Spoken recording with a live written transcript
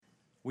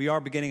We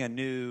are beginning a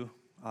new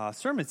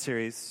sermon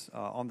series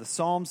on the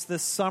Psalms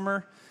this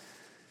summer.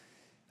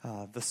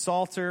 The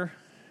Psalter,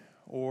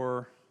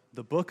 or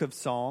the book of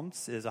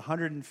Psalms, is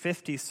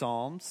 150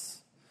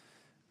 Psalms.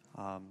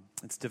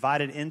 It's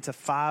divided into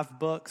 5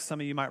 books.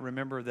 Some of you might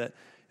remember that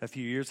a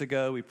few years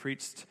ago we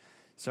preached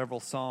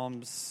several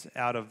Psalms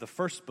out of the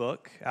first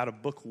book, out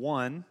of book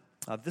 1.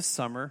 This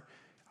summer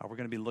we're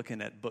going to be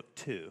looking at book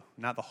 2.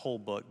 Not the whole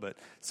book, but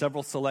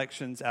several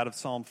selections out of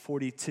Psalm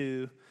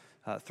 42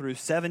 through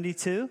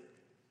 72.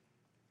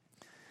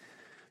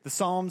 The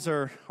Psalms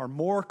are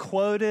more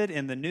quoted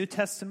in the New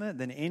Testament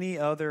than any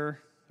other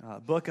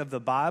book of the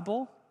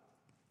Bible,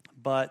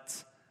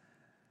 but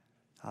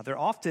they're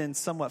often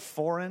somewhat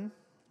foreign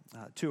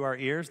to our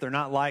ears. They're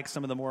not like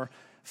some of the more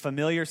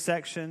familiar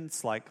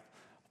sections like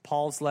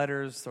Paul's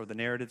letters or the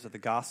narratives of the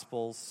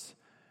Gospels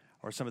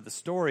or some of the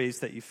stories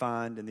that you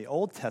find in the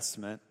Old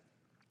Testament.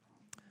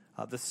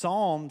 The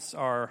Psalms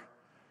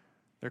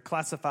they're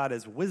classified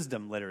as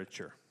wisdom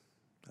literature.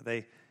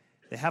 They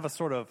have a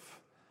sort of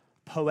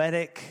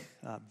poetic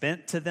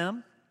bent to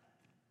them.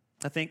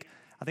 I think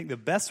the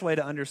best way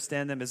to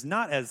understand them is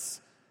not as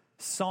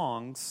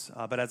songs,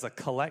 but as a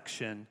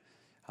collection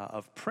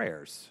of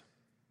prayers.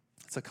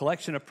 It's a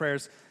collection of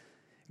prayers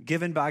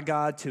given by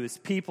God to His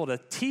people to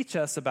teach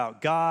us about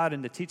God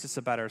and to teach us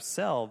about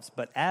ourselves.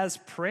 But as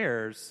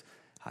prayers,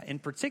 in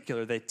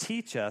particular, they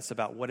teach us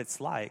about what it's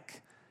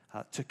like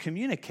to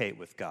communicate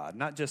with God,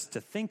 not just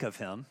to think of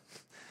Him,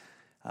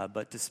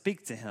 but to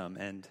speak to Him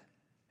and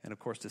of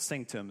course to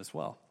sing to Him as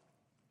well.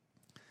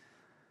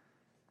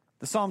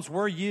 The Psalms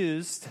were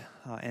used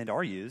and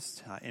are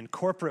used in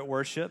corporate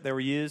worship. They were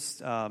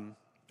used by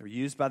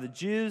the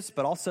Jews,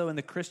 but also in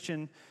the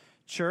Christian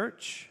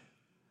church.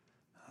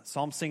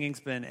 Psalm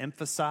singing's been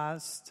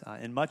emphasized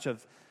in much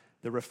of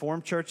the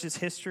Reformed Church's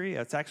history.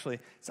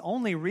 It's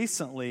only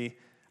recently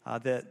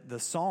that the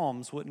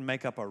Psalms wouldn't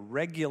make up a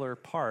regular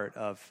part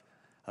of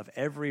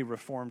every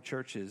Reformed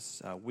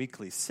church's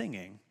weekly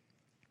singing.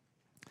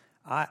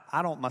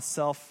 I don't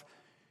myself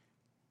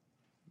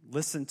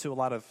listen to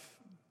I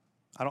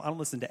don't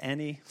listen to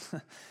any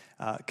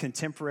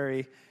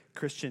contemporary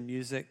Christian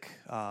music.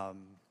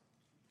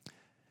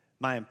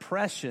 My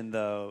impression,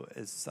 though,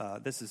 is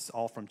this is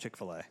all from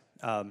Chick-fil-A.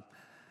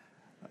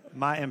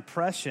 My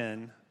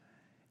impression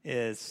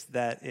is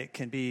that it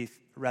can be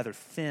rather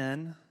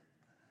thin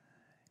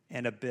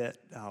and a bit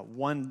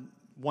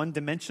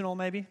one-dimensional,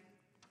 maybe.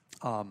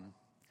 I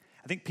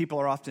think people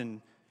are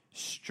often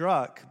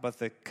struck by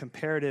the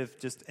comparative,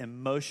 just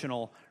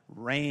emotional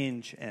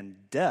range and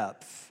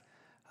depth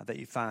that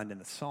you find in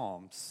the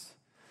Psalms.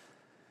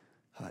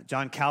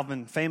 John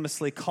Calvin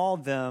famously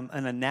called them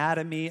an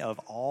anatomy of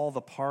all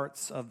the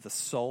parts of the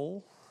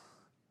soul.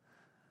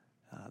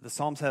 The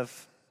Psalms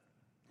have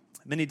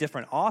many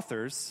different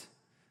authors.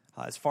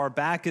 As far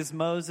back as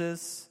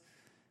Moses,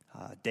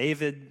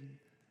 David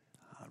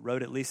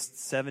wrote at least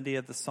 70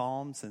 of the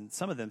Psalms, and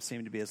some of them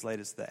seem to be as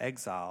late as the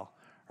exile,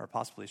 or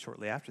possibly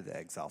shortly after the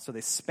exile. So they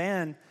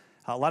span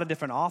a lot of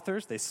different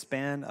authors. They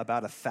span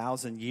about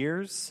 1,000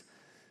 years.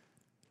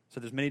 So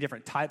there's many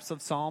different types of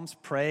Psalms: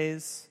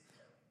 praise,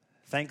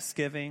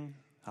 thanksgiving.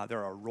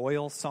 There are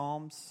royal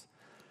Psalms.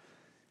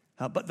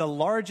 But the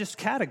largest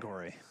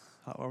category,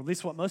 or at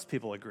least what most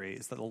people agree,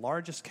 is that the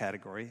largest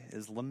category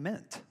is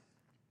lament.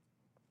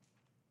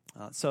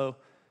 So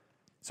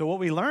what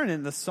we learn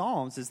in the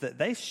Psalms is that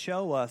they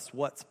show us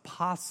what's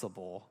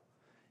possible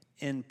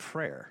in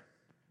prayer.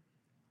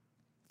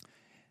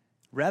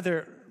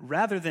 Rather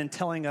than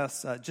telling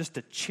us just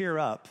to cheer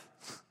up,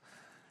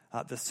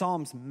 the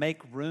Psalms make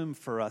room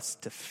for us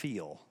to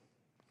feel.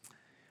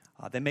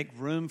 They make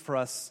room for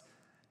us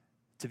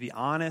to be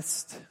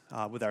honest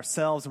with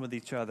ourselves and with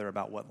each other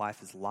about what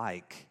life is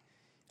like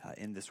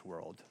in this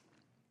world.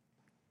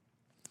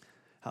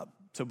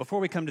 So before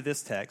we come to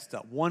this text,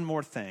 one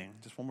more thing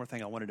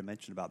I wanted to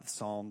mention about the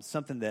Psalms,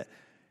 something that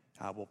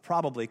will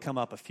probably come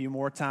up a few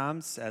more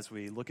times as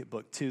we look at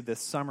book 2 this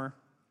summer.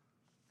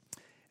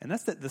 And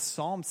that's that the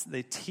Psalms,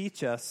 they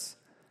teach us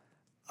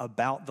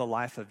about the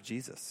life of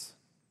Jesus.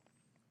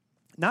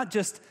 Not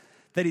just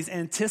that He's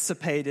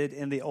anticipated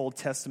in the Old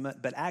Testament,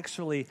 but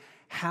actually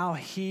how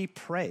He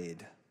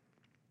prayed.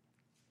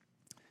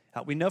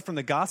 We know from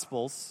the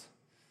Gospels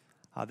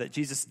that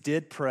Jesus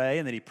did pray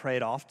and that He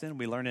prayed often.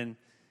 We learn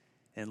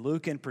in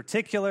Luke in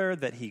particular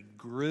that He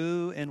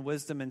grew in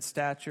wisdom and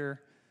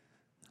stature.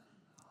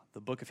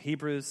 The book of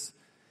Hebrews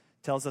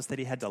tells us that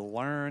He had to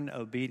learn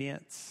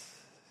obedience.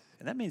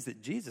 And that means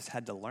that Jesus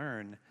had to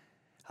learn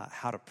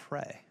how to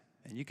pray.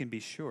 And you can be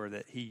sure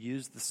that He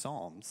used the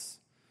Psalms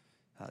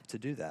to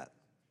do that.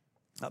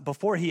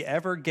 Before He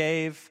ever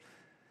gave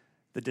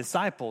the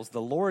disciples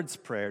the Lord's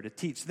Prayer to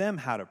teach them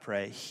how to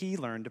pray, He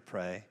learned to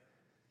pray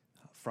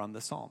from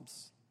the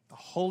Psalms. The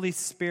Holy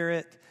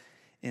Spirit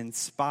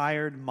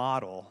inspired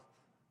model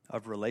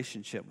of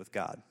relationship with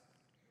God.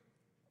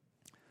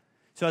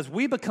 So as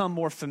we become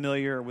more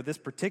familiar with this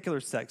particular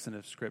section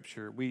of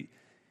Scripture,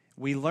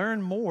 we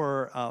learn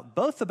more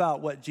both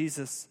about what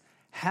Jesus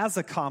has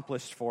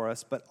accomplished for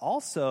us, but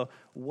also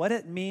what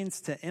it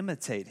means to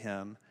imitate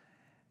him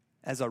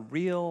as a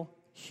real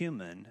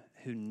human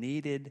who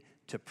needed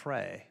to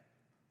pray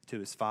to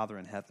his Father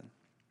in heaven.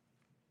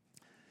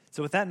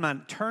 So with that in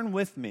mind, turn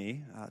with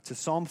me to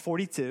Psalm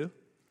 42.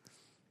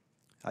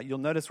 You'll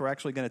notice we're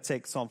actually going to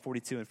take Psalm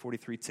 42 and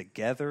 43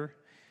 together.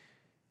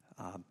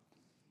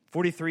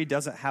 43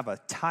 doesn't have a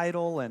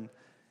title, and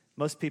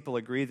most people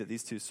agree that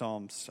these two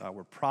Psalms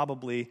were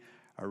probably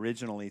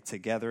originally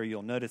together.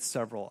 You'll notice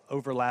several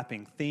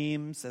overlapping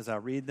themes as I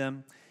read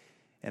them,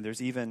 and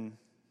there's even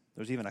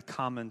a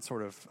common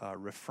sort of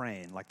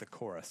refrain, like the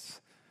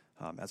chorus,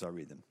 as I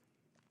read them.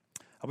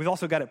 We've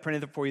also got it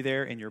printed for you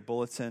there in your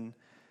bulletin,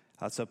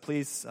 so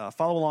please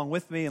follow along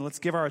with me, and let's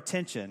give our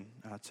attention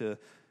to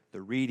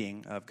the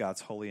reading of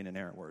God's holy and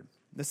inerrant word.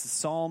 This is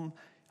Psalm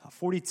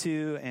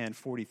 42 and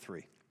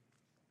 43.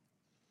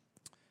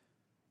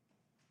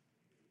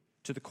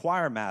 To the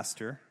choir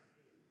master,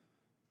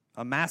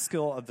 a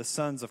maskil of the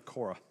sons of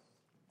Korah.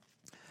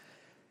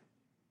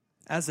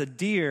 As a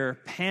deer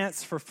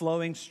pants for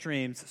flowing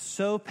streams,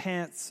 so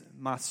pants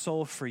my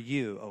soul for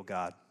you, O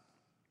God.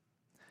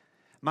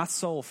 My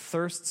soul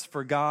thirsts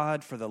for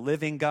God, for the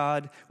living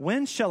God.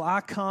 When shall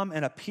I come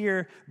and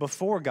appear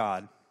before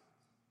God?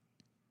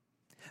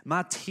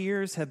 My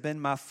tears have been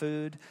my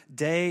food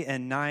day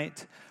and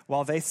night,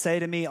 while they say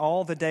to me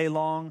all the day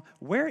long,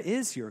 where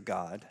is your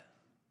God?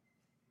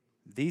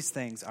 These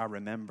things I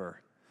remember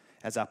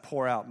as I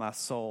pour out my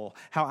soul,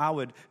 how I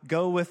would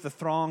go with the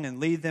throng and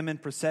lead them in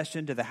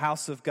procession to the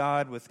house of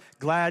God with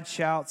glad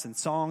shouts and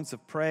songs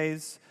of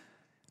praise,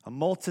 a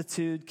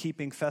multitude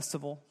keeping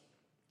festival.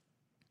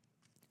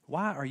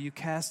 Why are you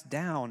cast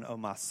down, O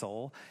my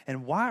soul,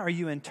 and why are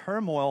you in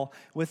turmoil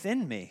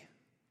within me?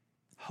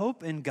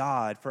 Hope in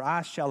God, for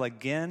I shall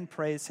again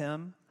praise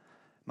him,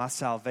 my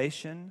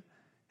salvation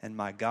and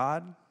my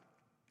God.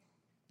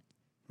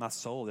 My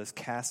soul is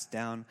cast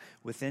down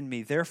within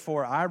me.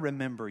 Therefore, I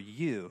remember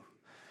you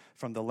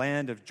from the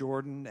land of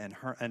Jordan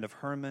and of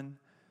Hermon,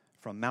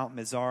 from Mount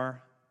Mizar.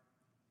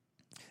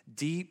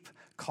 Deep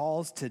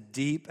calls to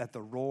deep at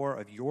the roar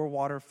of your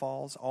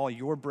waterfalls. All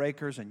your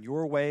breakers and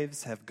your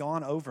waves have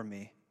gone over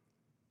me.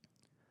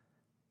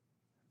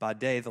 By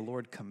day, the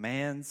Lord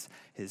commands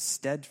his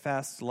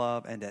steadfast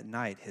love, and at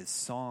night, his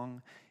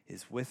song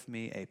is with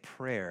me, a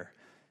prayer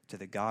to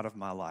the God of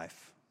my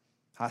life.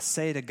 I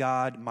say to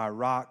God, my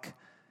rock,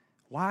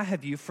 why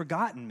have you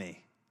forgotten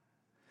me?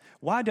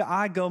 Why do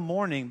I go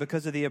mourning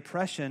because of the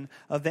oppression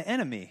of the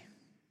enemy?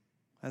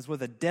 As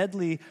with a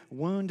deadly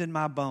wound in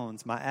my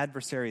bones, my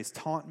adversaries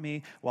taunt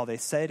me while they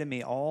say to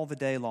me all the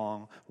day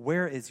long,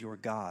 where is your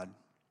God?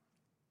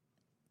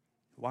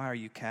 Why are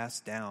you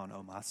cast down,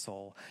 O my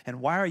soul?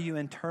 And why are you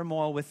in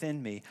turmoil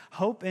within me?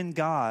 Hope in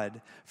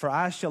God, for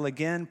I shall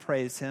again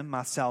praise him,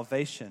 my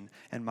salvation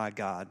and my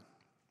God.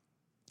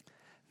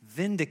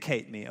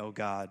 Vindicate me, O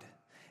God,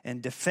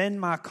 and defend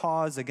my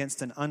cause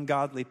against an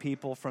ungodly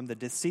people. From the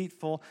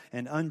deceitful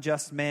and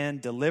unjust man,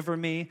 deliver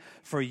me,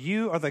 for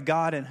you are the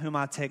God in whom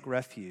I take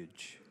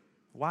refuge.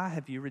 Why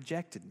have you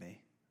rejected me?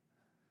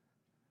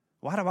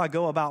 Why do I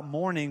go about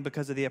mourning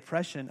because of the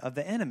oppression of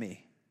the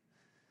enemy?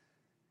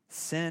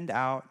 Send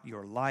out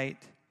your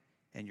light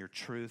and your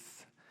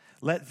truth.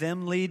 Let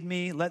them lead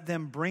me. Let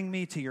them bring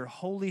me to your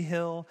holy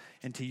hill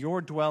and to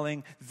your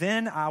dwelling.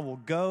 Then I will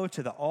go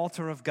to the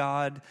altar of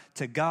God,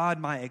 to God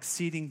my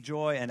exceeding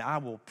joy, and I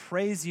will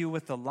praise you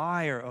with the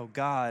lyre, O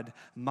God,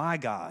 my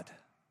God.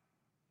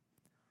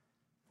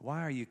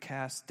 Why are you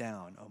cast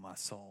down, O my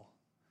soul?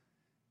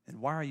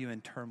 And why are you in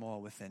turmoil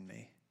within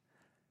me?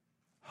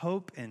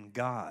 Hope in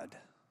God,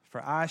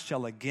 for I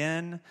shall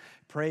again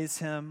praise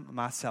him,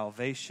 my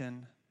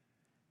salvation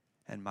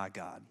and my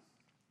God.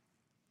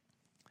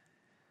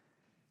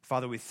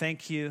 Father, we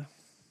thank you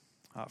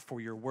for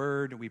your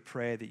word. We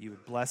pray that you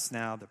would bless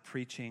now the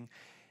preaching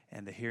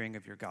and the hearing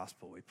of your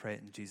gospel. We pray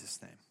it in Jesus'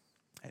 name.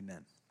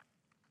 Amen.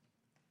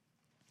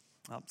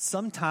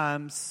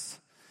 Sometimes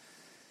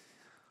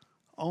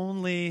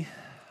only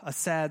a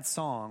sad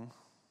song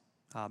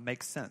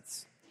makes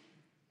sense.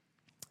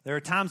 There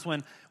are times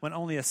when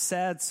only a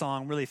sad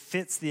song really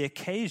fits the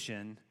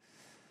occasion.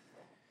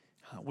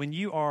 When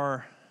you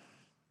are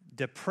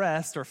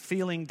depressed or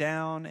feeling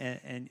down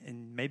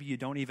and maybe you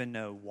don't even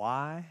know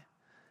why,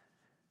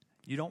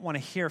 you don't want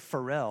to hear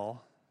Pharrell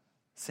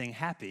sing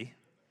Happy.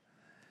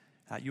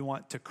 You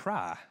want to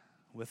cry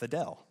with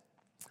Adele.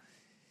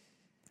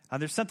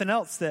 There's something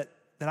else that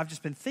I've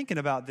just been thinking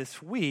about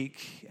this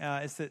week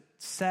is that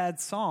sad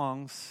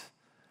songs,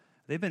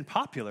 they've been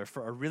popular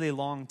for a really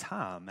long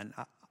time. And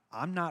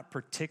I'm not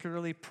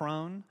particularly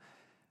prone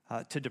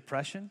to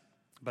depression,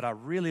 but I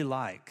really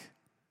like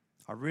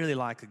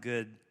a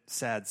good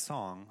sad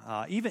song.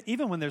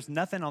 Even when there's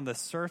nothing on the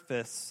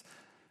surface,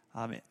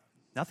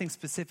 nothing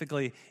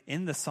specifically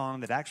in the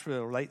song that actually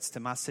relates to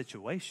my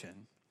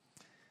situation.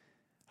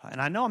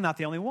 And I know I'm not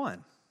the only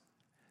one,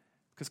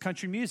 because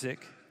country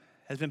music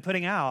has been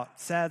putting out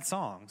sad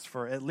songs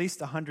for at least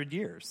 100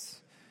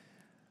 years.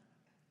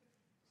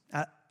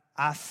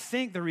 I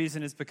think the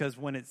reason is because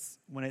when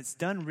it's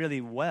done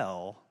really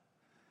well,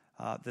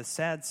 the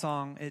sad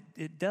song,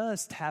 it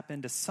does tap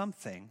into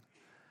something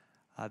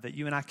that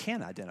you and I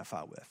can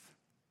identify with.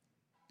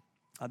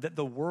 That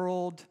the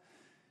world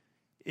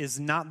is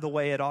not the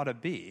way it ought to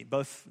be.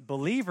 Both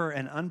believer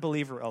and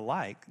unbeliever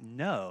alike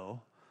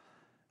know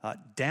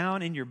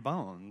down in your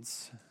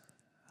bones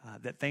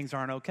that things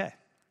aren't okay.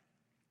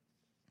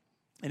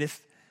 And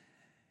if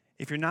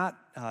you're not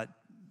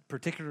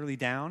particularly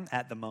down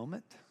at the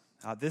moment,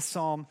 this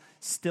psalm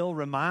still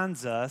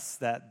reminds us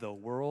that the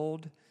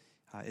world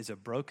is a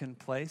broken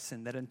place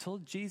and that until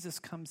Jesus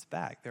comes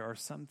back, there are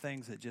some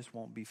things that just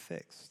won't be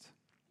fixed.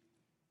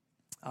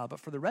 But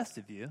for the rest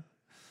of you,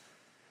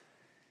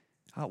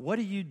 what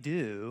do you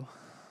do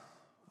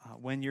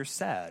when you're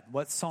sad?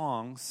 What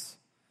songs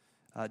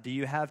do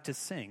you have to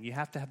sing? You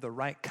have to have the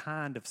right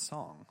kind of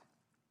song.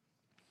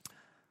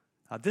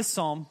 This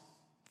Psalm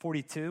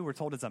 42, we're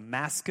told, is a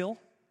maskil.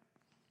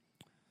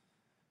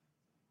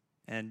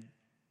 And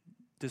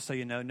just so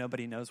you know,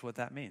 nobody knows what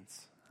that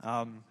means.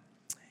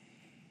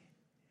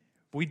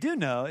 We do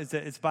know is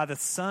that it's by the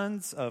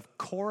sons of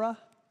Korah.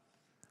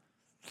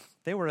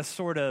 They were a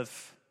sort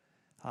of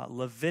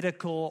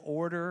Levitical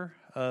order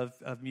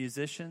of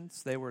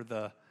musicians. They were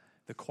the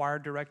choir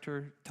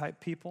director type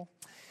people.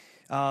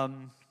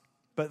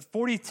 But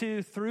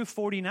 42 through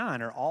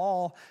 49 are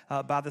all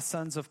by the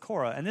sons of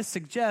Korah. And this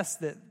suggests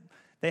that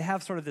they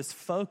have sort of this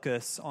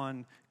focus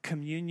on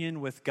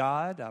communion with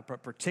God,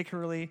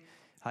 particularly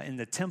in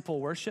the temple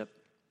worship.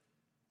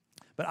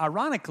 But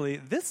ironically,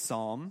 this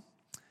psalm,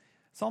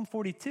 Psalm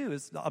 42,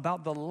 is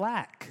about the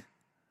lack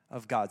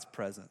of God's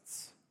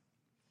presence.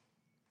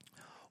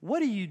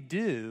 What do you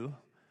do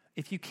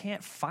if you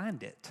can't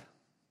find it?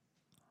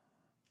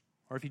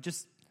 Or if you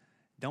just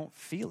don't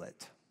feel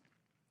it?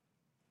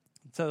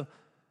 So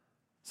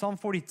Psalm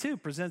 42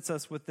 presents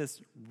us with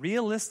this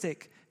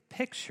realistic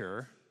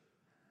picture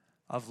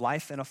of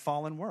life in a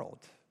fallen world,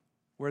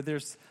 where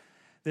there's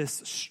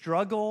this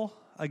struggle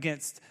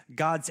against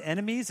God's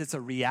enemies. It's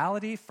a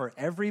reality for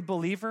every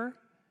believer.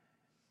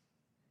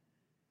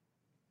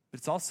 But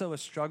it's also a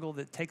struggle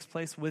that takes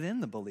place within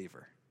the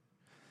believer.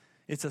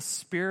 It's a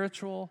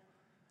spiritual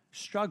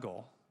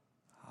struggle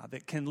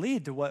that can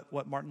lead to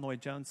what Martin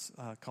Lloyd-Jones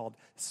called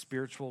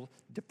spiritual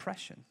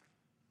depression.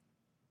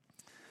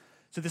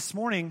 So this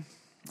morning,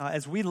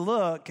 as we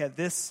look at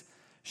this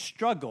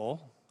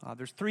struggle,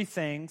 there's three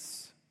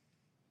things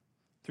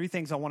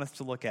I want us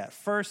to look at.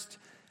 First,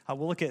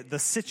 we'll look at the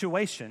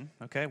situation,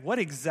 okay? What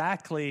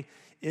exactly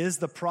is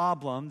the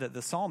problem that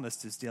the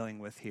psalmist is dealing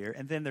with here?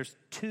 And then there's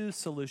two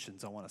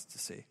solutions I want us to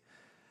see.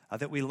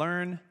 That we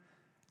learn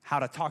how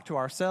to talk to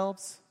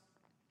ourselves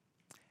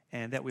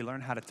and that we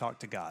learn how to talk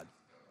to God.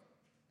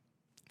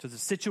 So the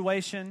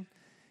situation,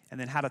 and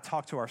then how to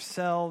talk to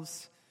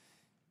ourselves,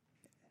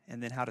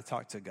 and then how to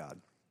talk to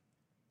God.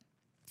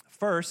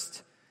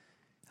 First,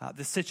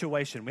 the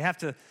situation. We have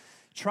to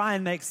try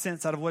and make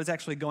sense out of what is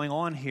actually going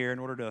on here in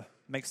order to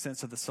make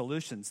sense of the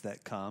solutions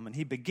that come. And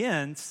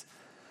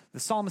the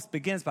psalmist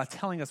begins by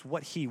telling us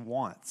what he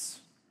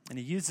wants. And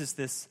he uses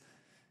this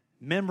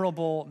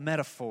memorable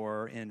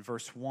metaphor in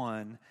verse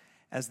 1,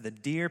 as the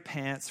deer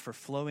pants for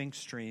flowing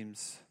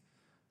streams,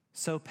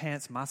 so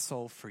pants my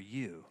soul for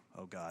you,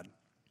 O God.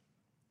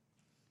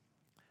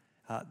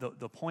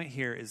 The point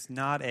here is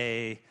not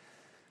a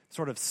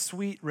sort of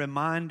sweet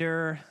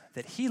reminder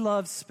that he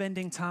loves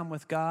spending time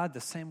with God the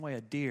same way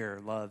a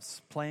deer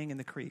loves playing in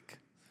the creek.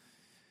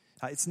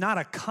 It's not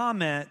a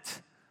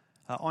comment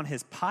on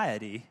his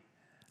piety.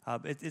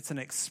 It's an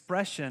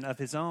expression of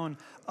his own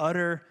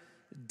utter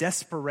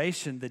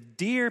desperation. The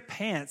deer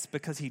pants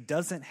because he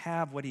doesn't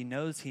have what he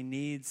knows he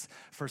needs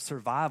for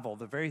survival,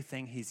 the very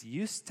thing he's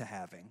used to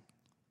having.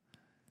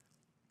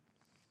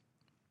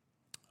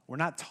 We're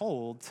not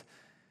told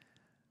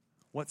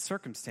what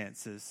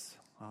circumstances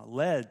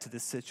led to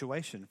this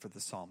situation for the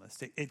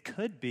psalmist. It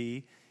could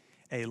be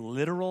a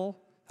literal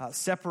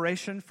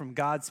separation from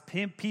God's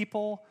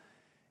people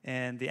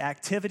and the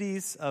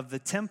activities of the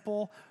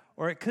temple,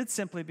 or it could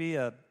simply be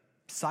a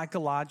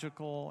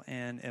psychological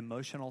and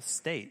emotional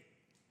state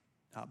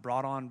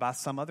brought on by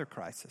some other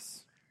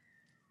crisis.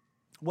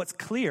 What's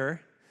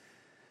clear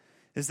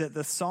is that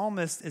the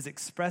psalmist is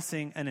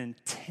expressing an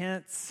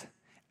intense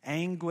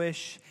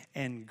anguish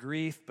and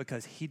grief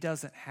because he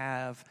doesn't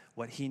have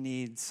what he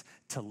needs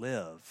to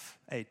live,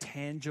 a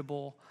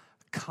tangible,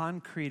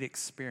 concrete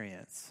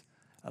experience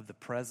of the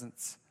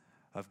presence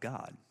of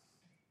God.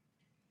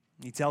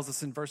 He tells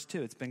us in verse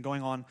 2, it's been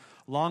going on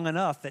long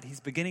enough that he's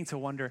beginning to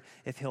wonder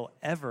if he'll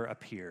ever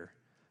appear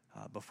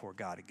before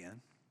God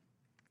again.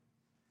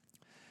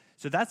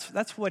 So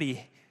that's what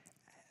he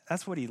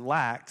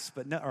lacks,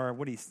 or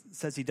what he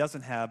says he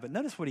doesn't have. But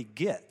notice what he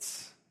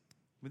gets.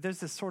 There's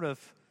this sort of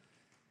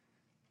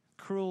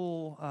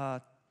cruel,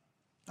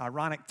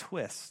 ironic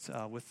twist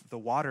with the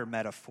water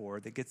metaphor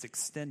that gets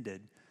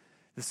extended.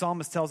 The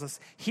psalmist tells us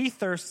he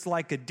thirsts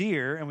like a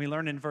deer, and we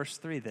learn in verse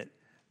 3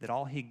 that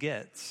all he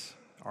gets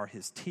are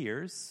his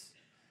tears.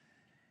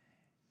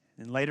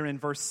 And later in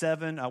verse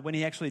 7, when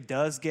he actually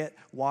does get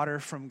water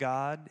from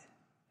God,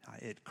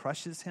 it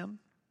crushes him.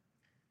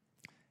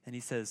 And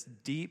he says,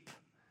 deep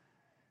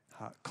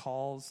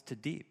calls to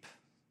deep.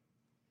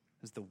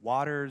 As the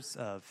waters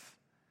of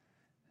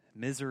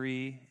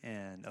misery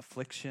and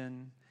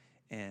affliction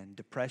and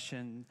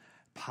depression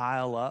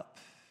pile up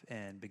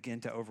and begin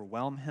to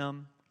overwhelm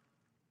him.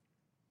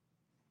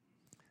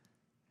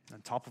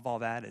 On top of all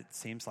that, it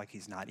seems like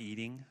he's not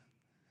eating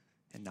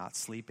and not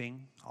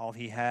sleeping. All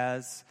he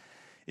has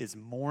is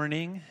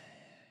mourning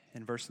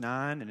in verse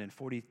 9, and in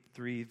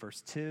 43,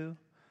 verse 2.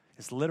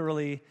 It's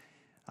literally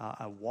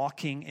a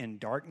walking in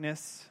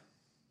darkness.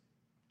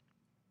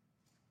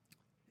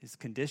 His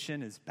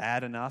condition is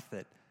bad enough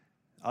that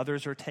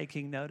others are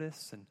taking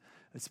notice, and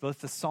it's both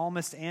the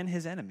psalmist and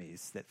his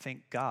enemies that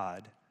think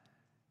God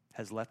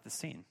has left the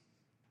scene.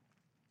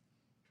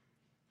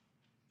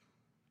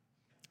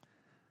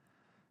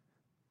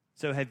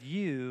 So have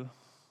you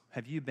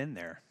been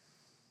there?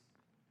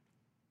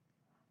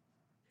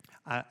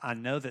 I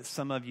know that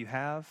some of you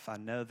have. I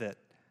know that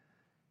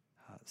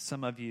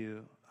some of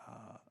you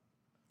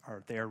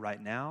are there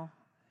right now.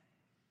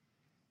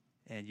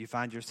 And you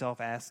find yourself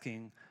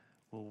asking,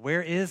 well,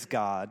 where is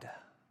God?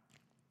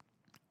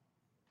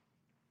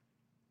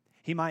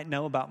 He might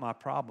know about my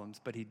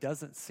problems, but he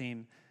doesn't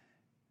seem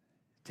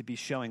to be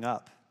showing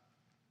up.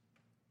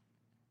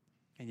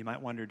 And you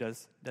might wonder,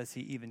 does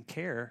he even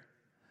care?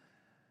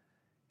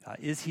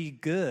 Is he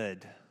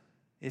good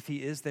if he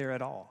is there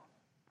at all?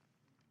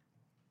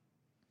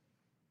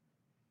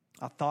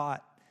 I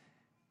thought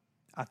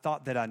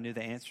that I knew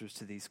the answers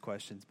to these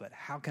questions, but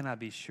how can I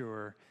be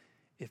sure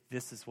if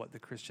this is what the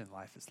Christian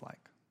life is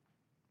like?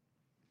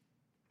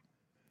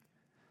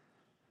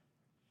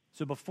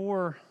 So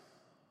before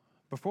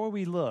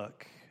we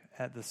look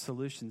at the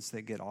solutions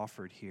that get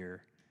offered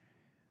here,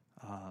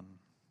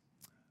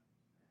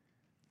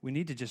 we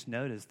need to just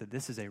notice that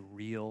this is a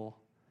real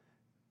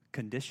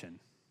condition.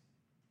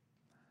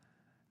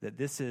 That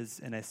this is,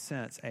 in a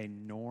sense, a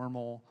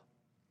normal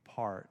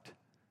part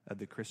of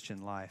the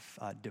Christian life.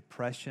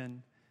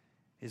 Depression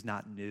is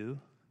not new.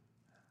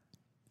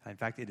 In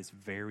fact, it is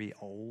very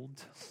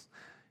old.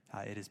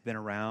 It has been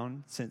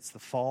around since the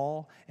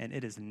fall, and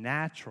it is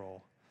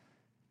natural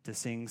to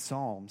sing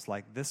psalms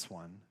like this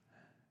one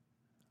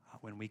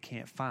when we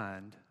can't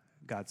find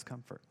God's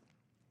comfort.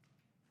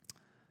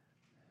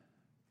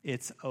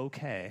 It's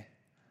okay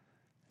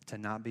to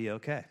not be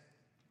okay.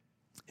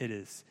 It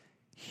is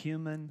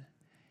human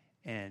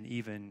and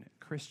even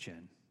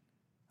Christian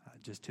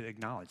just to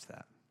acknowledge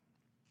that.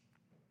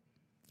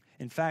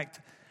 In fact,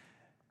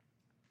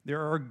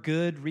 there are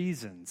good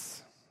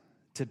reasons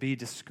to be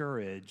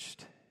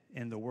discouraged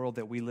in the world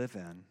that we live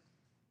in.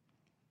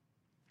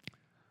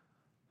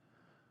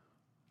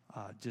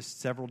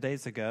 Just several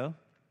days ago,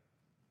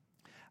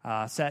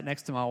 I sat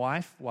next to my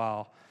wife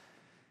while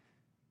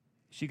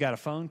she got a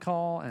phone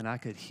call, and I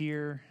could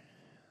hear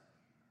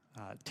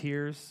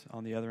tears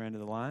on the other end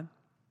of the line.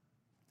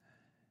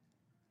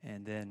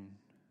 And then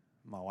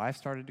my wife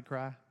started to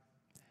cry,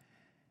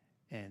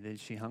 and then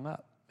she hung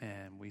up,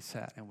 and we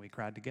sat and we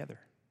cried together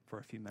for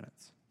a few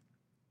minutes.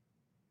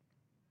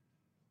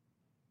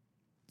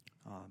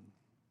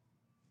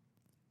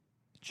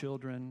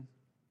 Children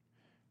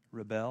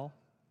rebel.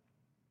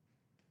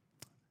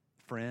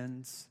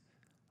 Friends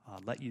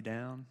let you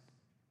down,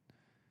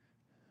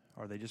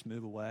 or they just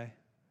move away,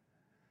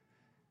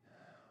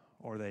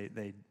 or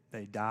they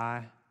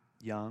die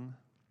young.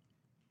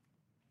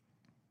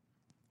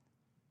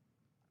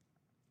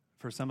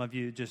 For some of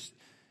you, just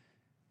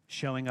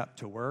showing up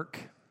to work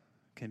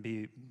can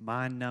be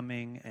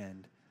mind-numbing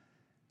and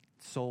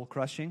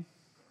soul-crushing.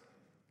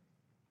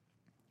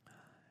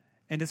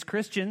 And as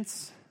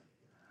Christians,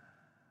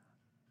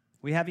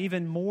 we have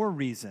even more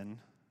reason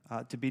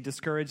to be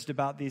discouraged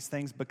about these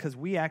things because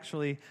we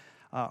actually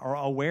are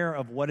aware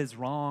of what is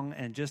wrong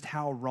and just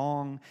how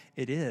wrong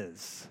it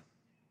is.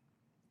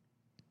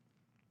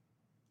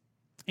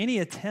 Any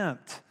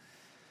attempt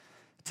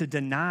to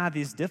deny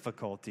these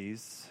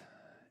difficulties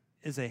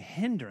is a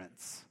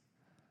hindrance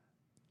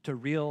to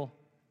real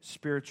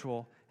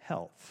spiritual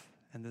health.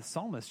 And the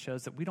psalmist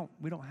shows that we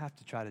don't have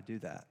to try to do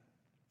that.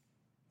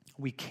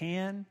 We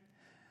can,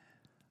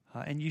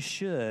 and you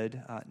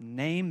should,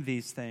 name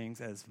these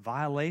things as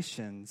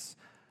violations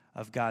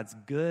of God's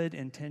good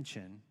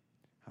intention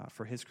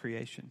for his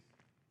creation.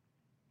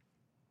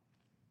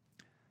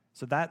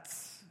 So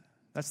that's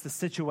the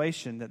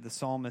situation that the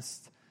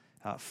psalmist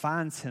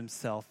finds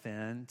himself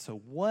in.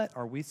 So what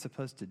are we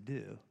supposed to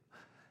do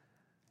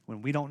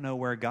when we don't know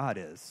where God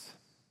is?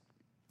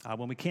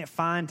 When we can't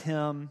find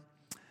him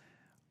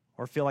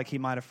or feel like he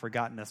might have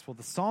forgotten us? Well,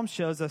 the psalm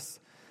shows us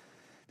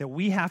that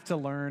we have to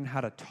learn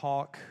how to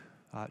talk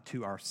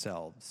to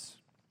ourselves.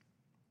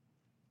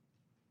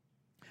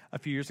 A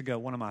few years ago,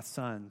 one of my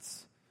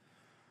sons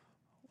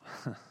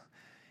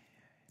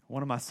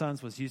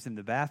was using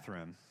the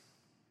bathroom,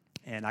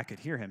 and I could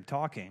hear him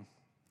talking.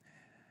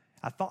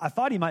 I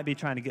thought he might be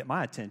trying to get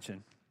my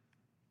attention.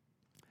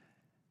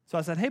 So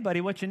I said, "Hey,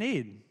 buddy, what you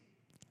need?"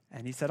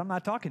 And he said, "I'm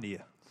not talking to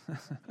you."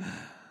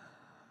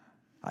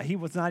 He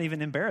was not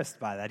even embarrassed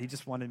by that. He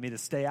just wanted me to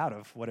stay out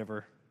of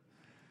whatever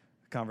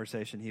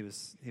conversation he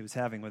was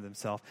having with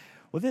himself.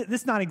 Well,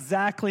 this is not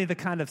exactly the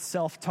kind of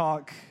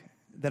self-talk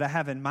that I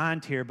have in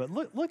mind here, but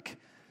look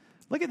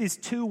at these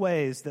two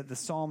ways that the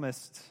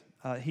psalmist,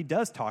 he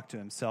does talk to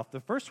himself. The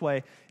first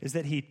way is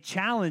that he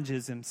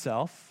challenges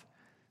himself.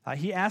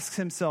 He asks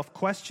himself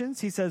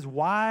questions. He says,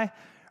 "Why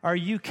are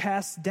you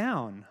cast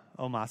down,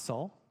 O my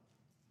soul?"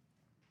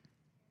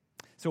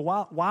 So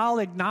while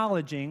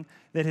acknowledging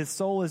that his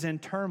soul is in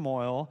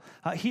turmoil,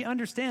 he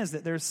understands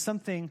that there's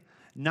something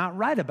not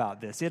right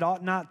about this. It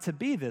ought not to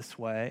be this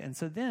way. And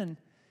so then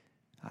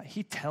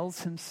he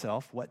tells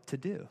himself what to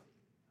do.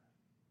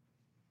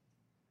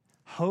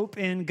 Hope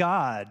in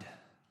God.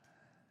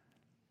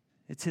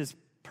 It's his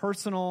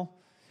personal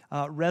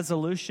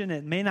resolution.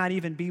 It may not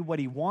even be what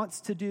he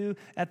wants to do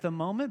at the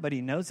moment, but he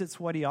knows it's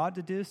what he ought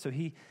to do. So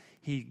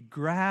he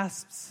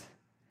grasps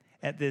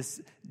at this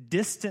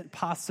distant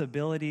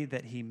possibility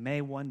that he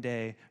may one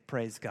day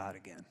praise God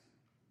again,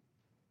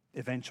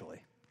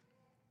 eventually.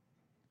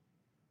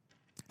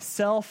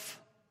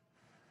 Self,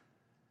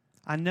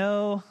 I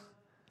know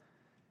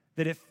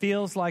that it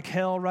feels like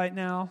hell right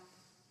now,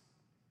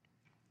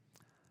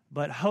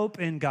 but hope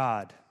in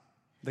God,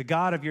 the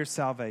God of your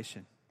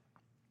salvation.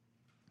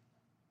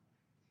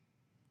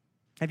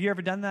 Have you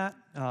ever done that?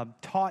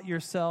 Taught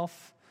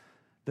yourself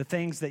the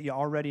things that you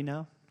already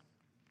know?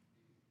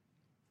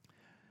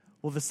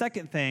 Well, the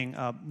second thing,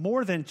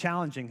 more than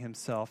challenging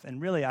himself, and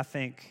really I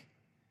think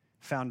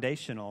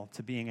foundational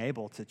to being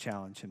able to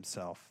challenge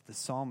himself, the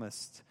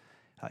psalmist,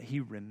 he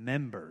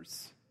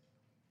remembers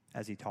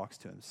as he talks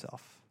to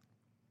himself.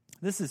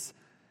 This is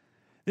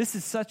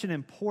such an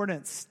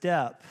important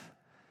step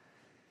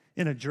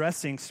in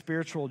addressing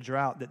spiritual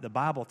drought that the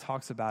Bible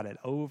talks about it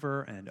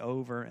over and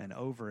over and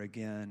over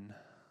again.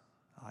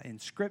 In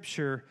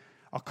Scripture,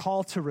 a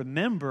call to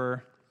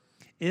remember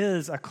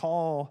is a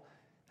call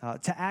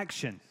to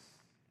action.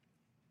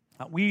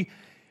 We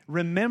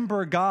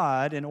remember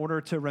God in order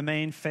to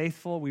remain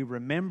faithful. We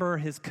remember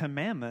his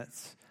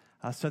commandments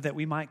so that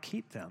we might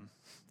keep them.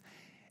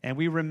 And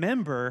we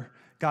remember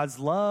God's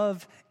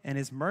love and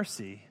his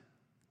mercy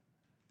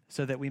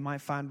so that we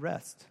might find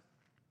rest.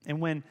 And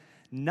when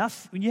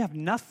you have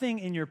nothing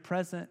in your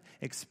present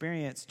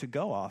experience to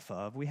go off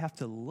of, we have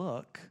to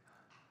look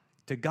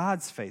to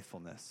God's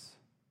faithfulness.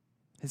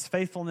 His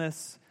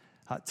faithfulness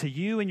to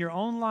you in your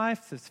own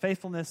life, his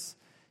faithfulness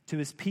to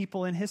his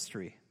people in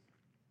history.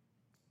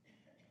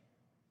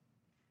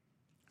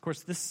 Of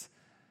course, this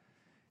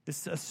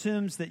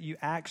assumes that you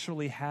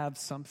actually have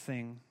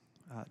something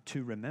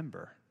to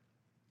remember.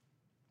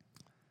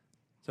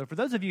 So for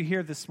those of you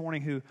here this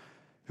morning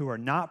who are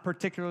not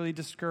particularly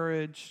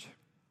discouraged,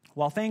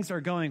 while things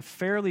are going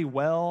fairly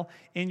well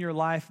in your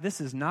life, this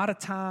is not a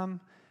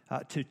time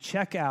to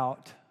check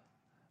out,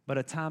 but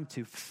a time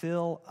to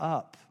fill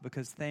up,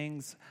 because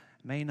things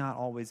may not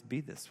always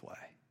be this way.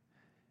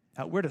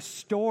 We're to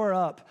store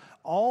up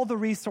all the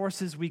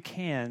resources we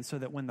can so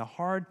that when the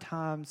hard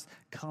times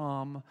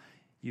come,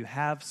 you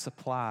have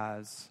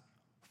supplies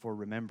for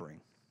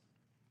remembering.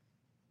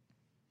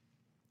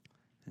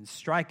 And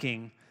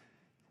striking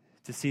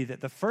to see that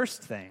the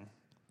first thing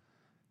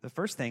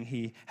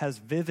he has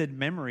vivid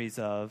memories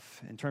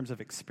of in terms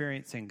of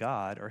experiencing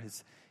God are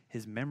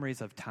his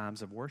memories of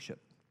times of worship.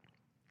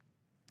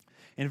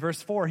 In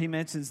verse 4, he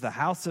mentions the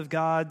house of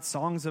God,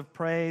 songs of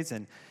praise,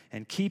 and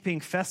keeping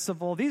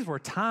festival. These were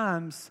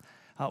times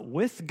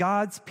with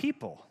God's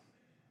people.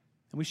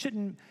 And we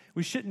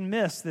shouldn't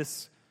miss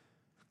this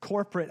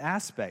corporate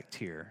aspect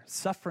here.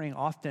 Suffering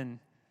often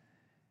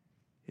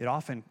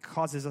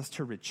causes us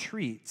to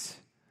retreat,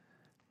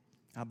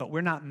 but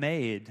we're not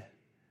made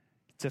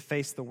to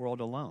face the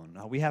world alone.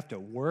 We have to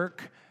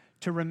work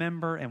to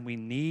remember, and we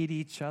need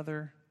each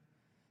other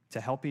to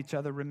help each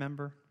other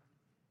remember.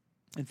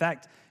 In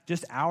fact,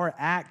 just our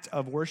act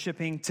of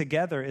worshiping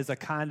together is a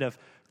kind of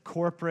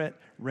corporate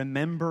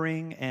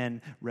remembering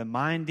and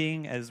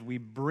reminding as we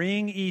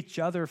bring each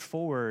other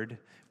forward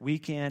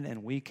week in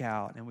and week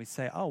out. And we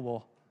say, oh,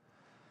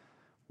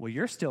 well,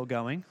 you're still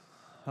going.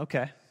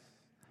 Okay,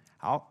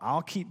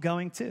 I'll keep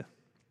going too.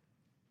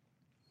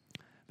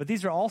 But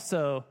these are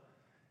also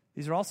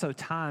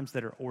times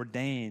that are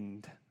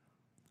ordained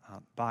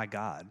by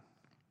God.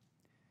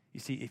 You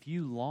see, if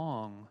you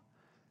long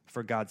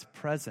for God's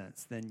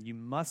presence, then you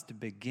must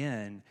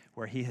begin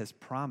where he has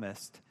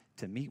promised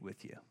to meet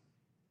with you.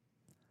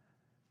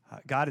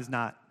 God is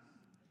not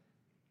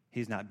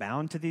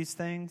bound to these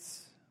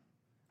things,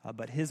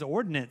 but his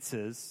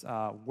ordinances,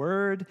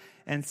 word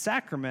and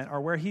sacrament,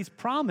 are where he's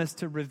promised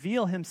to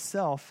reveal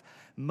himself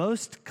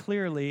most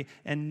clearly,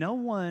 and no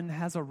one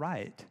has a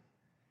right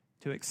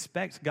to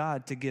expect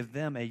God to give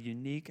them a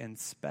unique and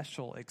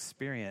special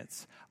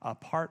experience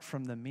apart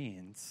from the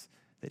means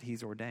that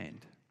he's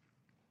ordained.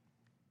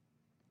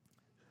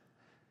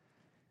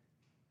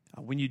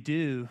 When you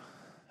do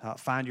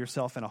find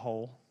yourself in a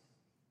hole,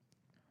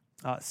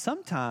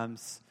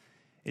 sometimes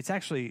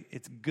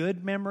it's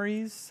good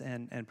memories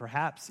and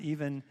perhaps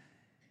even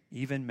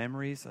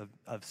memories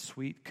of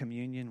sweet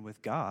communion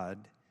with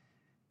God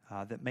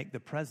that make the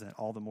present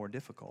all the more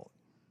difficult.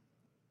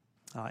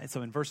 And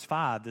so in verse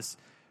 5, this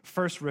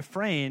first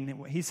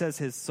refrain, he says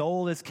his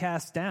soul is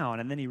cast down,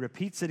 and then he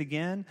repeats it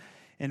again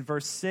in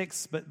verse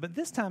 6, but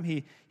this time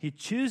he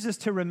chooses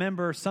to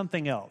remember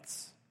something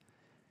else.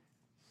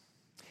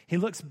 He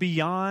looks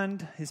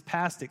beyond his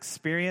past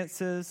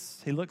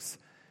experiences. He looks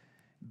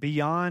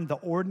beyond the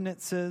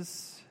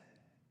ordinances,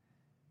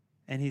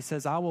 and he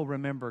says, I will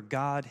remember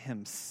God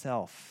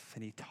himself.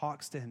 And he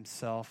talks to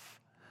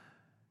himself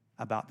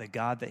about the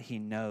God that he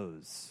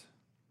knows.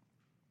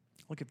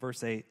 Look at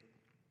verse 8.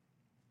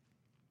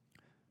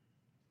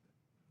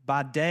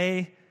 By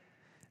day,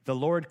 the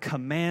Lord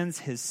commands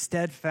his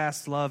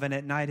steadfast love, and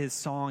at night his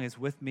song is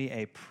with me,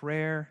 a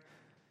prayer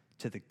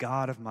to the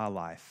God of my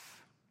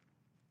life.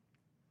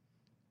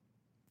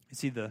 You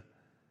see, the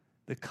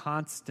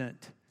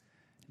constant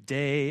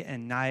day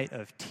and night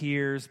of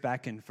tears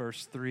back in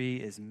verse 3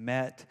 is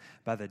met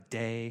by the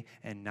day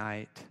and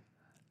night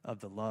of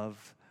the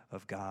love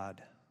of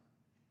God.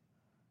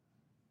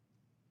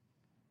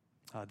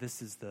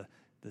 This is the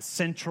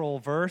central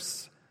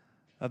verse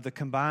of the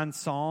combined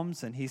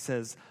Psalms, and he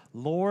says,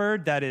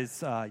 Lord, that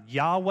is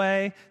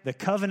Yahweh, the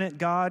covenant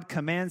God,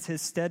 commands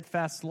his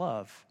steadfast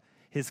love,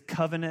 his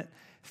covenant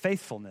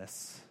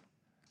faithfulness.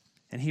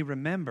 And he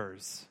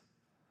remembers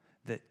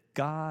that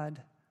God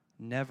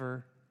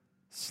never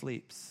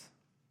sleeps.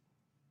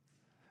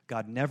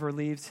 God never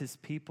leaves his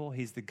people.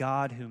 He's the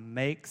God who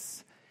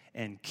makes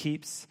and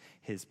keeps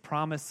his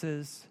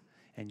promises,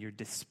 and your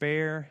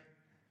despair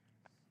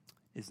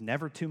is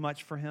never too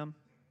much for him.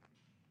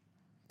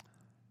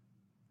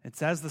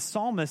 It's as the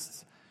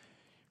psalmist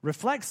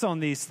reflects on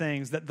these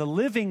things that the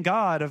living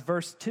God of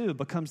verse 2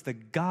 becomes the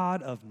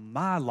God of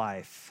my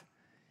life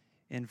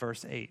in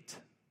verse 8.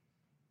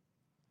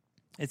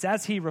 It's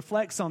as he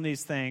reflects on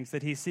these things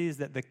that he sees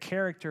that the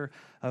character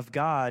of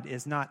God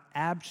is not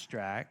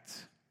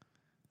abstract,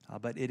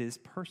 but it is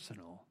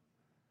personal.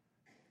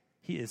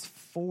 He is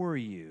for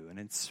you, and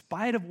in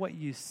spite of what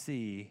you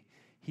see,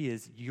 he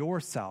is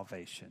your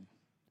salvation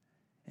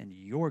and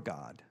your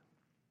God.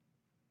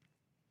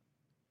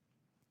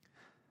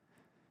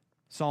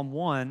 Psalm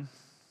 1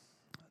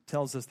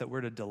 tells us that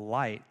we're to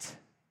delight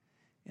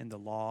in the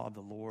law of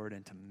the Lord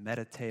and to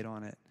meditate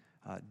on it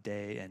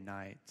day and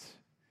night.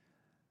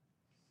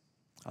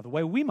 The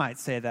way we might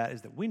say that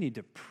is that we need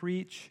to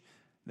preach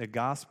the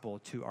gospel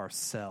to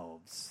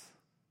ourselves.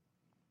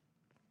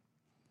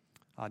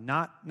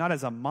 Not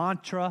as a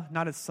mantra,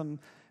 not as some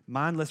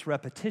mindless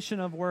repetition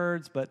of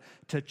words, but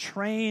to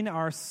train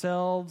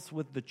ourselves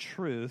with the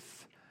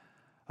truth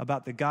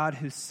about the God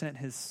who sent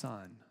his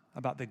Son,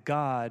 about the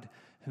God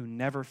who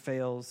never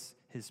fails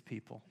his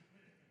people.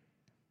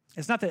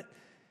 It's not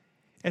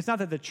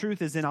that the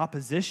truth is in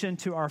opposition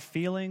to our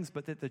feelings,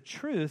 but that the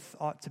truth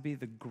ought to be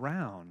the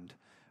ground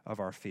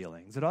of our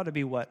feelings. It ought to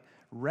be what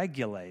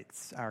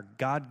regulates our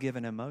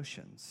God-given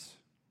emotions.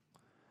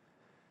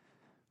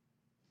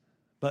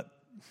 But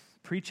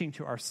preaching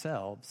to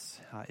ourselves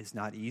is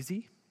not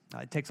easy.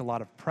 It takes a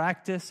lot of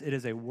practice. It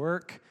is a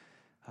work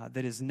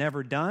that is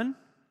never done.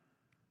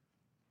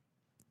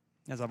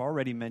 As I've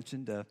already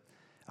mentioned, a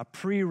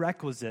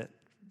prerequisite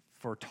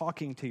for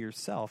talking to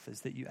yourself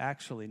is that you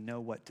actually know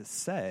what to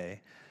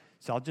say.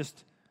 So I'll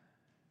just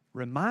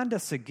remind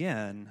us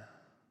again,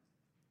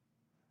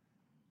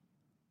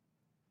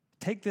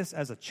 take this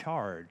as a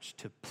charge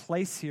to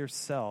place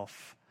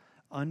yourself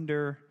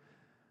under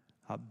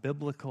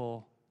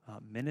biblical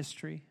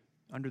ministry,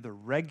 under the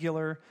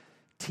regular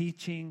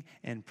teaching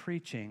and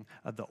preaching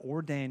of the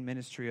ordained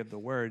ministry of the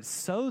Word,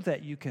 so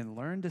that you can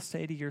learn to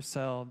say to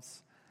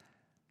yourselves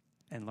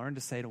and learn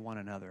to say to one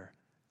another,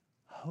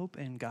 hope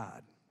in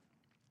God.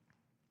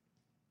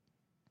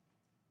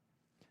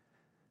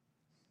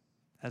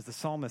 As the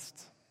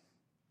psalmist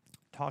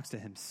talks to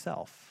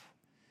himself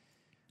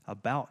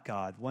about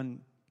God,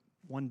 one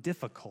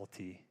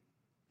difficulty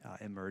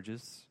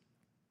emerges.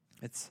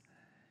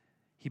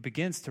 He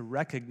begins to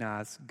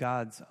recognize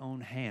God's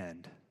own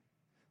hand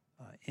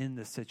in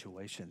the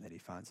situation that he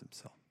finds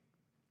himself.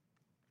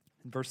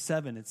 In verse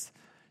 7, it's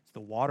the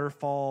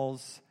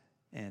waterfalls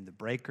and the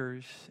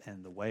breakers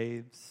and the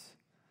waves.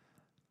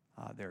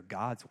 They're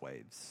God's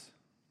waves.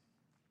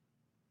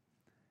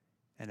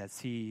 And as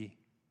he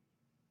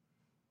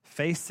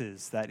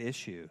faces that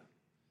issue,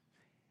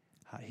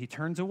 he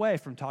turns away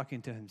from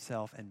talking to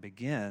himself and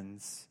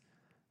begins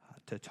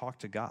to talk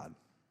to God.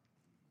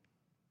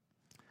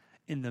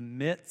 In the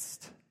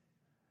midst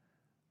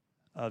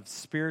of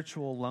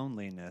spiritual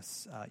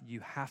loneliness, you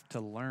have to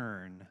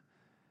learn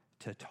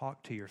to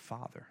talk to your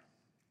Father.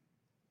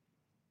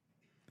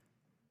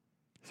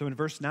 So in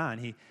verse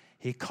 9,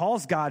 he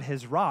calls God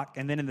his rock,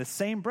 and then in the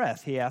same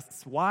breath, he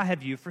asks, why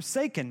have you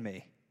forsaken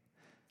me?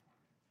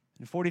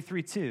 And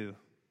 43:2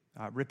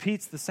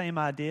 repeats the same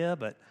idea,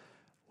 but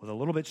with a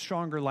little bit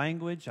stronger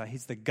language.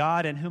 He's the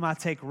God in whom I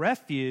take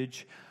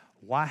refuge.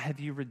 Why have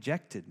you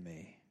rejected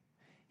me?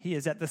 He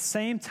is at the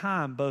same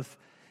time both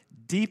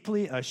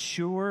deeply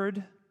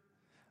assured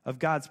of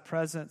God's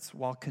presence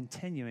while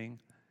continuing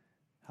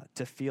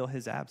to feel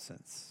his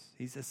absence.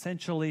 He's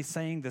essentially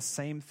saying the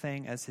same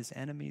thing as his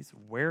enemies.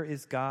 Where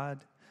is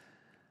God?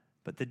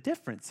 But the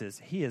difference is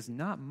he is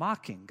not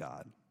mocking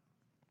God.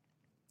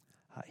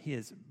 He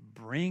is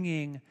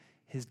bringing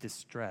his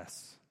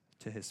distress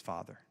to his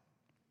Father.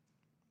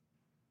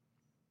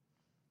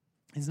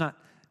 He's not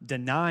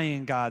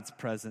denying God's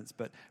presence,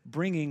 but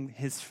bringing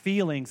his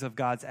feelings of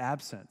God's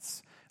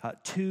absence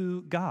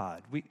to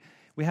God.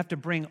 We have to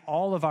bring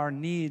all of our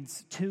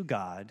needs to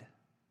God,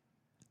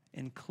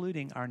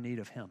 including our need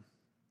of him.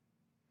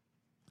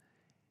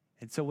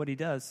 And so what he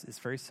does is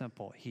very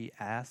simple. He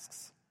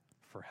asks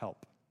for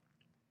help.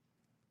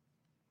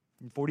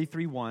 In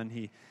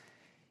 43:1,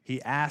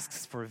 he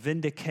asks for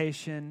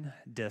vindication,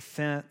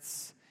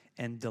 defense,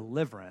 and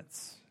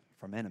deliverance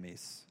from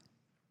enemies.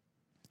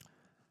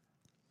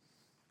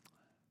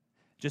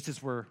 Just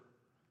as we're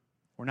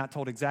not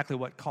told exactly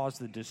what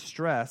caused the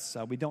distress,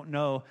 we don't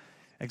know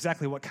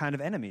exactly what kind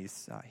of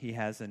enemies he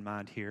has in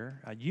mind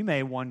here. You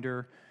may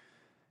wonder,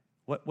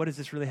 what does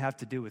this really have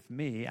to do with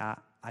me?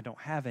 I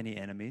don't have any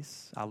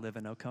enemies. I live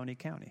in Oconee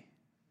County.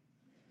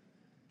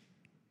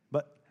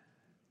 But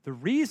the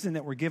reason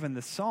that we're given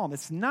the psalm,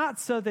 it's not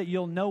so that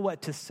you'll know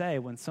what to say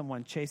when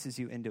someone chases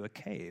you into a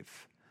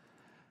cave,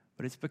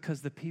 but it's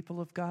because the people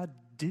of God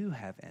do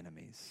have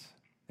enemies.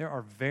 There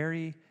are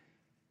very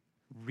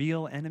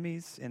real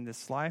enemies in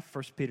this life.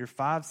 1 Peter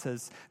 5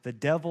 says, the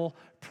devil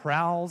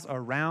prowls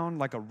around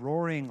like a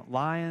roaring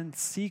lion,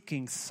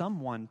 seeking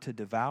someone to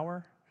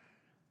devour.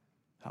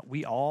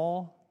 We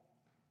all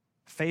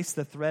face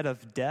the threat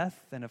of death,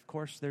 and of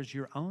course, there's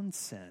your own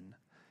sin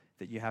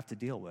that you have to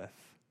deal with.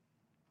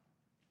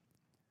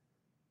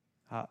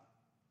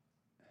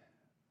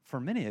 For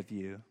many of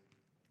you,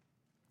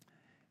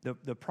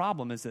 the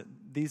problem is that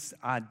these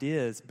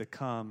ideas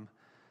become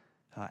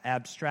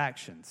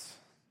abstractions.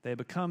 They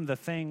become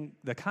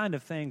the kind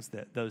of things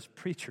that those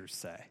preachers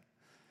say,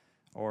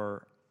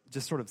 or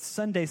just sort of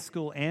Sunday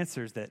school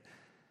answers that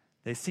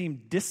they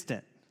seem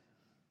distant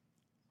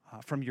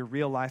from your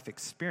real life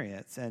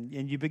experience. And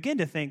you begin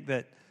to think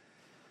that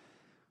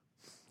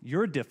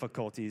your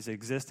difficulties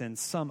exist in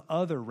some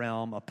other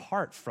realm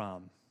apart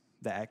from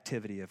the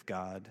activity of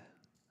God.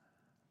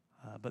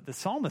 But the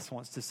psalmist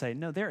wants to say,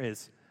 no, there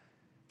is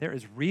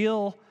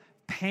real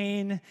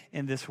pain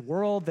in this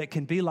world that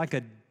can be like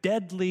a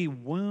deadly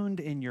wound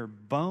in your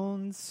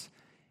bones.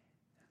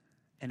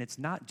 And it's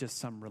not just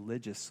some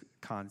religious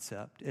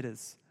concept. It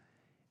is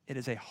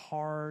a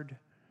hard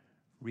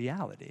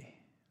reality.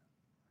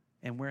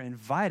 And we're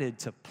invited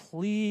to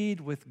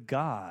plead with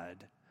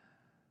God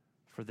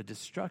for the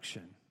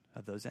destruction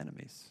of those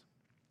enemies.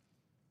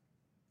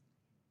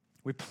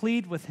 We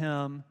plead with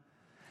him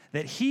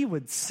that he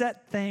would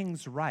set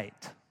things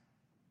right.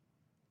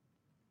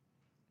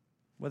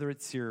 Whether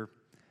it's your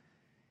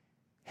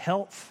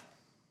health,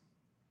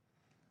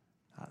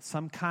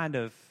 some kind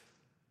of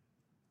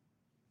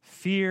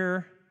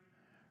fear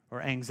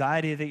or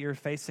anxiety that you're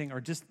facing,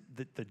 or just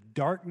the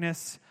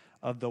darkness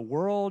of the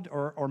world,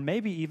 or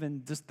maybe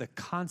even just the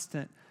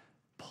constant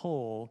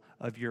pull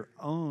of your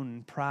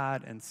own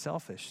pride and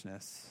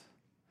selfishness.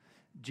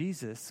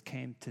 Jesus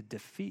came to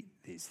defeat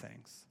these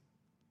things.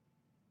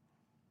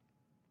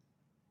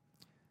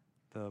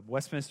 The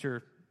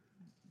Westminster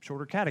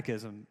Shorter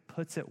Catechism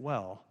puts it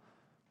well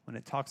when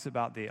it talks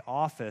about the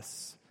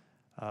office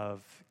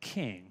of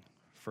king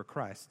for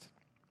Christ.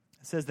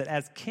 It says that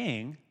as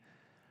king,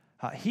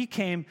 he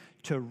came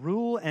to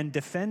rule and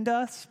defend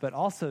us, but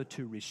also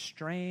to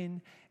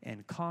restrain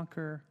and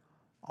conquer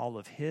all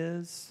of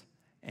his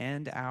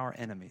and our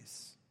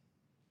enemies.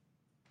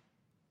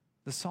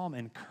 The psalm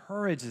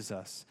encourages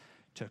us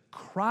to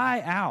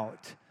cry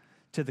out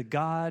to the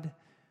God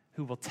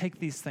who will take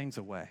these things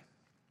away.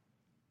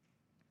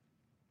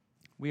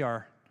 We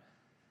are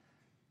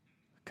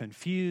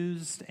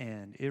confused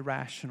and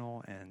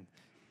irrational and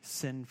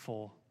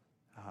sinful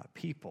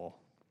people.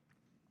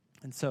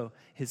 And so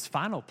his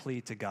final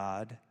plea to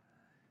God,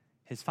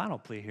 his final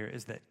plea here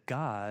is that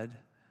God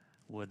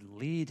would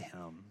lead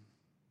him.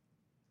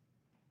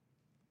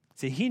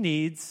 See, he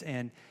needs,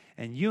 and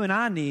you and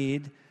I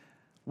need,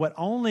 what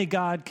only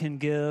God can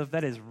give,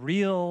 that is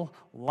real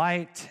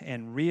light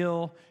and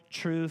real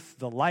truth,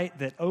 the light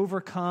that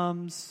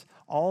overcomes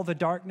all the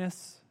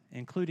darkness,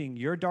 including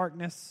your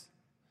darkness.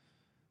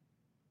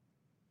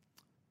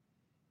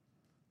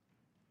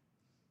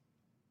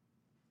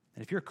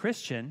 And if you're a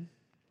Christian,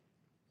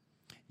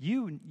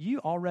 you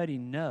already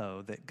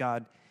know that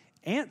God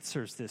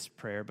answers this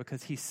prayer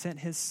because he sent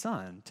his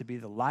Son to be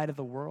the light of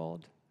the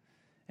world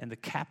and the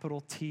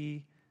capital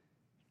T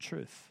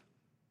truth.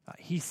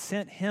 He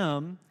sent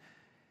him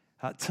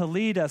to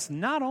lead us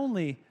not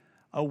only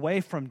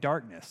away from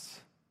darkness,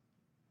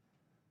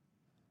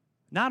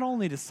 not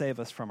only to save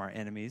us from our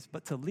enemies,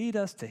 but to lead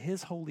us to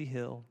his holy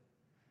hill,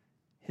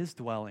 his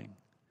dwelling,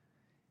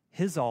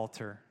 his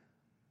altar,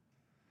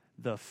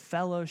 the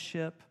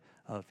fellowship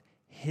of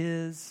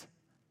his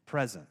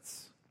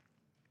presence.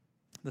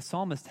 The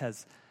psalmist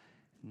has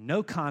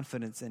no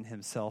confidence in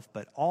himself,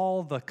 but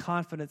all the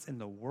confidence in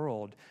the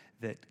world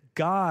that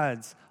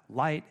God's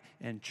light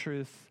and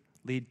truth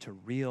lead to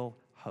real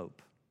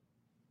hope.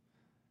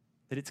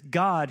 That it's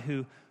God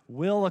who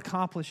will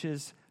accomplish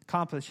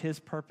accomplish his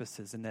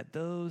purposes and that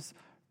those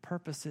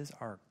purposes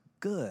are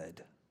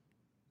good.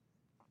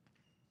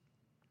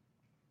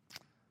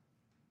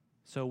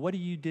 So what do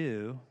you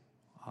do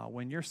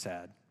when you're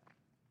sad?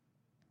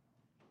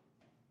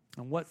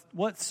 And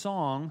what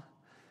song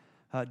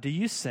do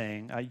you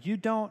sing? You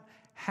don't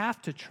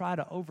have to try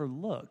to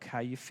overlook how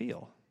you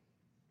feel.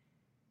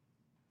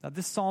 Now,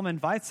 this psalm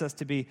invites us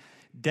to be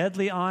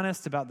deadly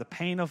honest about the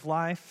pain of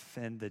life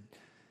and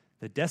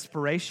the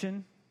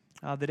desperation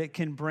that it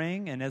can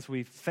bring. And as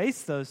we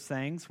face those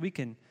things, we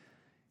can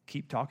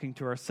keep talking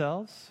to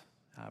ourselves,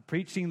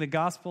 preaching the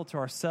gospel to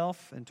ourselves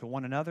and to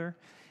one another,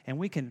 and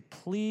we can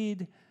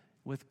plead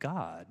with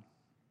God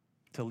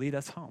to lead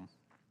us home.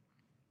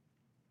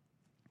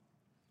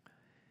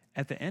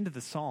 At the end of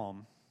the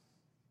psalm,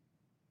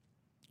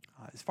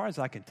 as far as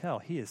I can tell,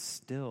 he is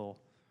still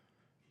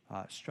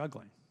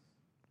struggling.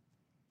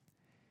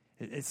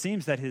 It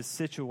seems that his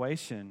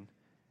situation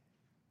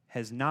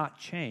has not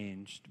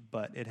changed,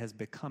 but it has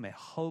become a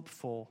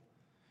hopeful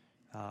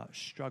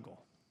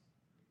struggle.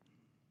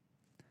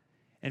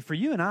 And for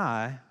you and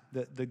I,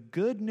 the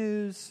good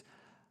news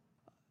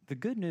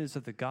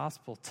of the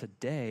gospel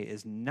today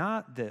is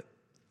not that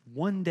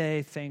one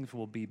day things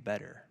will be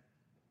better,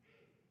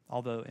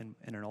 although in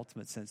an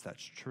ultimate sense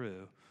that's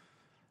true.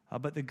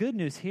 But the good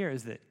news here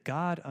is that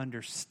God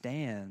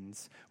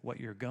understands what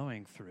you're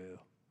going through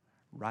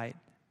right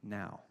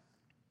now.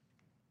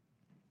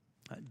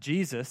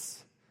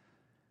 Jesus,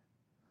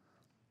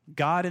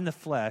 God in the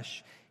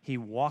flesh, he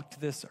walked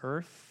this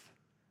earth.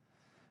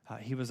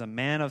 He was a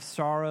man of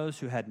sorrows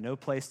who had no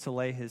place to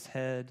lay his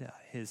head.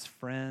 His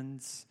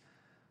friends,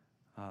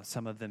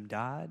 some of them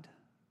died,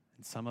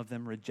 and some of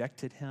them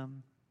rejected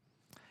him.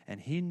 And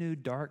he knew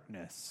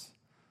darkness.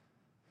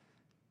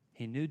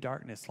 He knew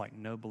darkness like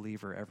no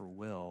believer ever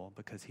will,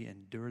 because he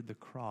endured the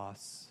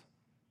cross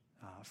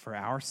for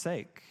our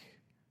sake.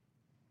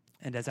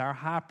 And as our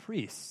high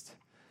priest,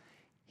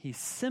 he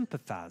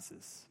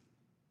sympathizes.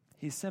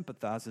 He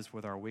sympathizes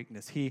with our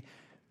weakness. He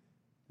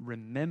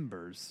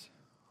remembers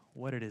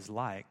what it is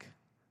like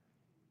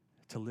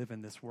to live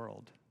in this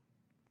world.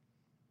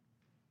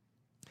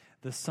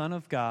 The Son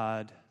of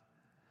God,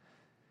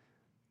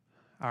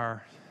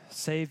 our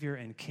Savior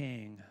and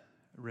King,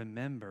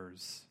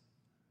 remembers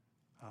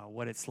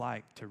what it's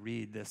like to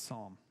read this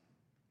psalm.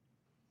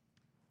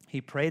 He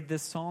prayed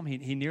this psalm.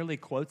 He nearly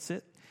quotes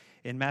it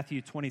in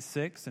Matthew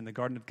 26 in the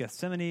Garden of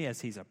Gethsemane as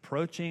he's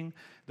approaching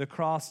the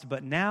cross.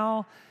 But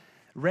now,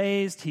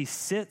 raised, he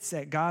sits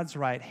at God's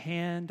right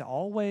hand,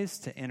 always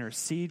to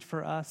intercede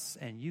for us.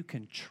 And you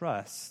can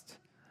trust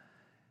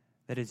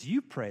that as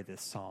you pray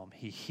this psalm,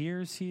 he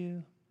hears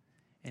you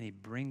and he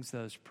brings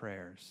those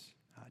prayers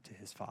to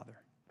his Father.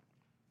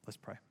 Let's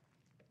pray.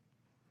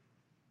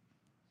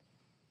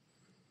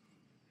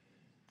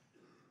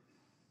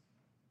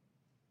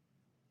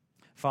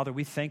 Father,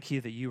 we thank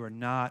you that you are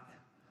not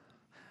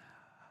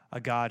a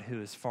God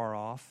who is far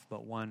off,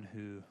 but one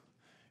who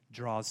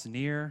draws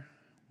near.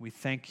 We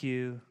thank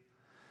you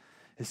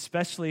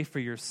especially for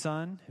your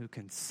Son, who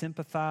can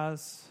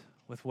sympathize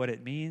with what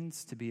it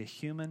means to be a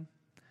human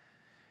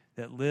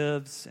that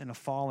lives in a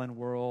fallen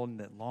world and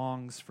that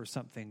longs for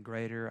something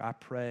greater. I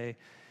pray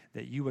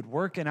that you would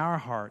work in our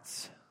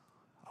hearts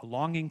a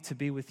longing to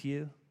be with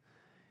you,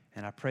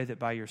 and I pray that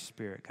by your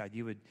Spirit, God,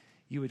 you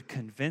would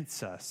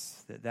convince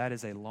us that that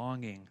is a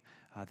longing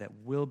that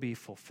will be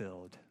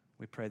fulfilled.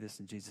 We pray this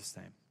in Jesus'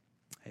 name.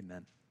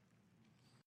 Amen.